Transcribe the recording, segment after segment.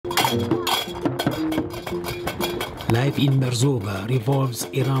Life in Merzouga revolves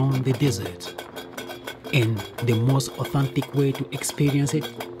around the desert, and the most authentic way to experience it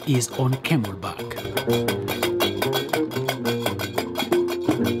is on camelback.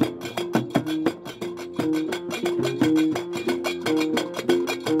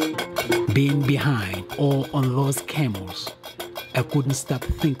 Being behind or on those camels, I couldn't stop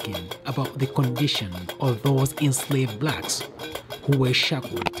thinking about the condition of those enslaved blacks who were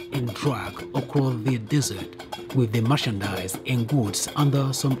shackled and dragged across the desert with the merchandise and goods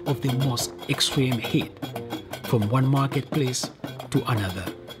under some of the most extreme heat, from one marketplace to another.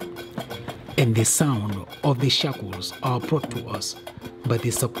 And the sound of the shackles are brought to us by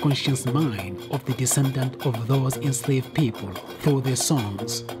the subconscious mind of the descendant of those enslaved people through their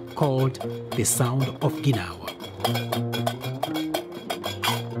songs called the Sound of Ginawa.